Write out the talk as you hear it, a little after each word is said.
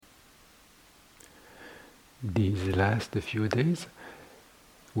These last few days,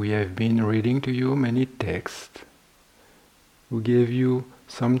 we have been reading to you many texts. We gave you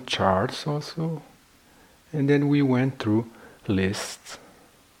some charts also, and then we went through lists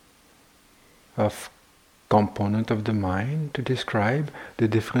of components of the mind to describe the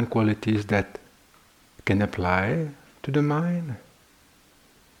different qualities that can apply to the mind.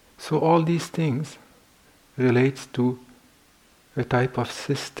 So all these things relates to a type of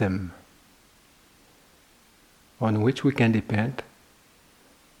system on which we can depend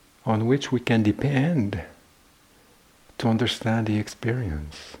to understand the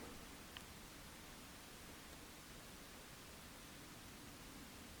experience.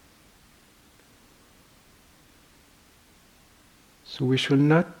 So we should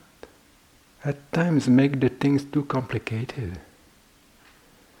not at times make the things too complicated.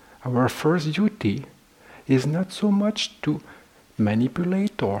 Our first duty is not so much to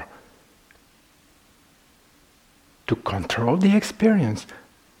manipulate or to control the experience,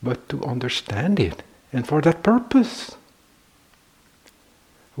 but to understand it. And for that purpose,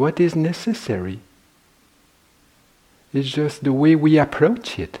 what is necessary is just the way we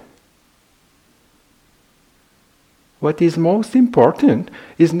approach it. What is most important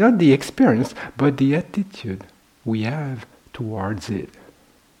is not the experience, but the attitude we have towards it.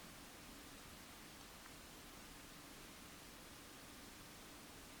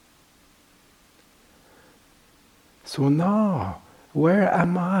 So now, where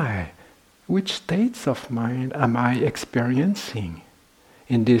am I? Which states of mind am I experiencing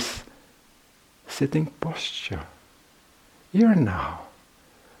in this sitting posture? Here now,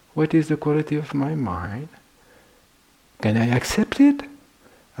 what is the quality of my mind? Can I accept it?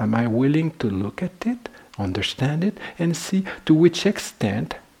 Am I willing to look at it, understand it, and see to which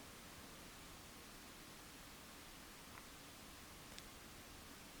extent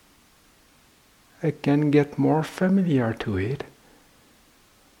I can get more familiar to it,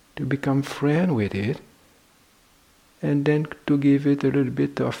 to become friend with it, and then to give it a little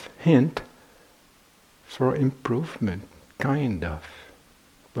bit of hint for improvement, kind of.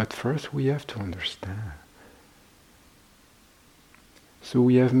 But first we have to understand. So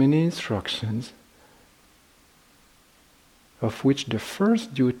we have many instructions, of which the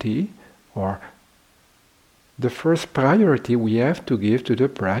first duty, or the first priority we have to give to the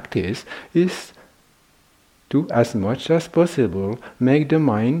practice is to, as much as possible, make the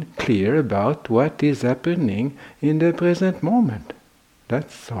mind clear about what is happening in the present moment.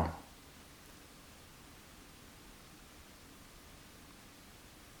 That's all.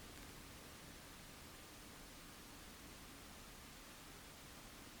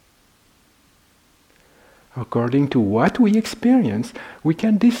 According to what we experience, we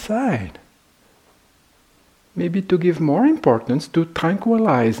can decide maybe to give more importance to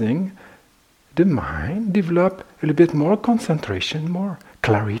tranquilizing the mind, develop a little bit more concentration, more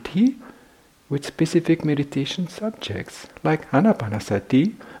clarity with specific meditation subjects like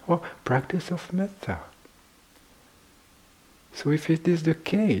anapanasati or practice of metta. So if it is the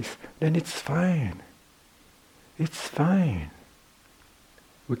case, then it's fine. It's fine.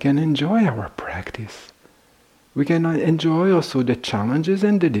 We can enjoy our practice. We can enjoy also the challenges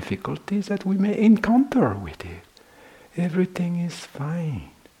and the difficulties that we may encounter with it. Everything is fine.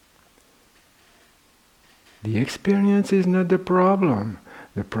 The experience is not the problem.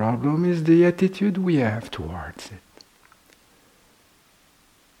 The problem is the attitude we have towards it.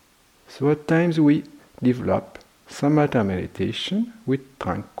 So at times we develop samatha meditation, we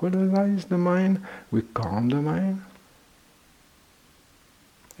tranquilize the mind, we calm the mind.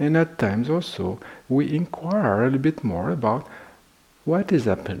 And at times also we inquire a little bit more about what is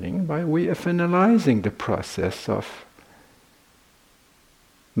happening by way of analyzing the process of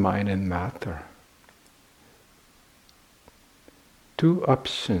mind and matter. Two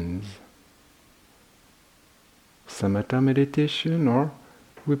options: samatha meditation or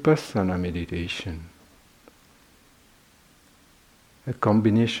vipassana meditation. A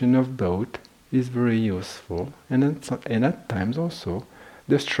combination of both is very useful, and at times also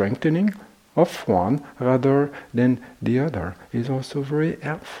the strengthening of one rather than the other is also very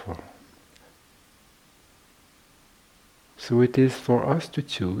helpful. So it is for us to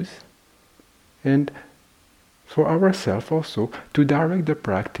choose, and for ourselves also to direct the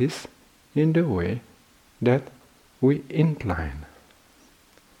practice in the way that we incline.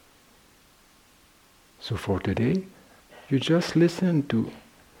 So for today, you just listen to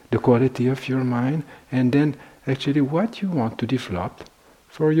the quality of your mind and then actually what you want to develop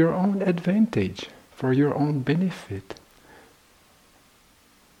for your own advantage, for your own benefit.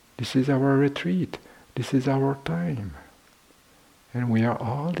 This is our retreat. This is our time. And we are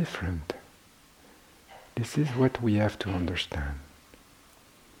all different. This is what we have to understand.